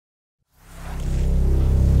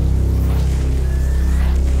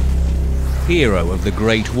hero of the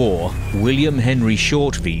Great War, William Henry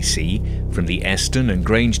Short VC, from the Eston and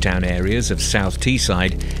Grangetown areas of South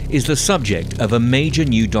Teesside, is the subject of a major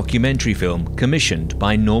new documentary film commissioned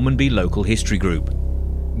by Normanby Local History Group.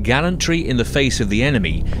 Gallantry in the Face of the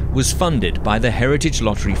Enemy was funded by the Heritage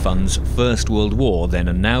Lottery Fund's First World War Then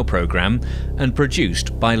and Now programme and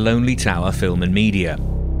produced by Lonely Tower Film and Media.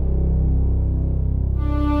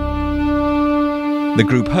 The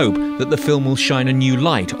group hope that the film will shine a new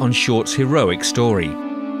light on Short's heroic story.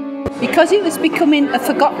 Because it was becoming a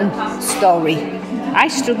forgotten story, I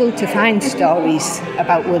struggled to find stories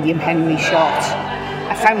about William Henry Short.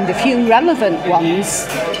 I found a few relevant ones,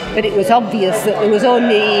 but it was obvious that there was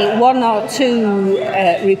only one or two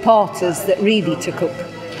reporters that really took up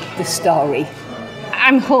the story.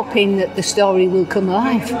 I'm hoping that the story will come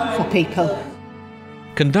alive for people.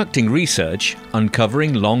 Conducting research,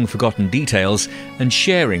 uncovering long-forgotten details and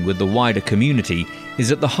sharing with the wider community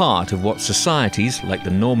is at the heart of what societies like the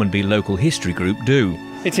Normanby Local History Group do.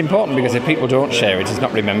 It's important because if people don't share it, it's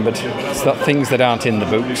not remembered. It's not things that aren't in the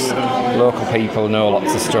books. Local people know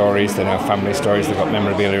lots of stories, they know family stories, they've got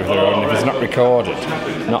memorabilia of their own. If it's not recorded,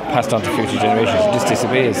 not passed on to future generations, it just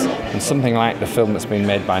disappears. And something like the film that's been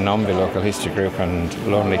made by Normanby Local History Group and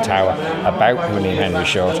Lonely Tower about William Henry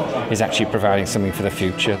Short is actually providing something for the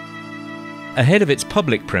future. Ahead of its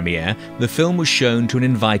public premiere, the film was shown to an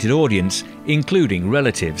invited audience, including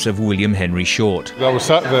relatives of William Henry Short. I was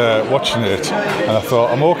sat there watching it and I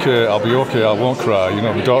thought, I'm okay, I'll be okay, I won't cry. You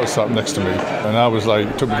know, my daughter sat next to me and I was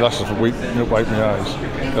like, took my glasses off and wiped my eyes.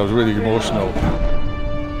 I was really emotional.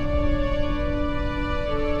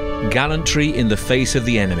 Gallantry in the Face of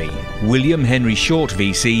the Enemy, William Henry Short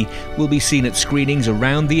VC, will be seen at screenings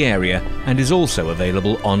around the area and is also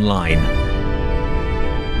available online.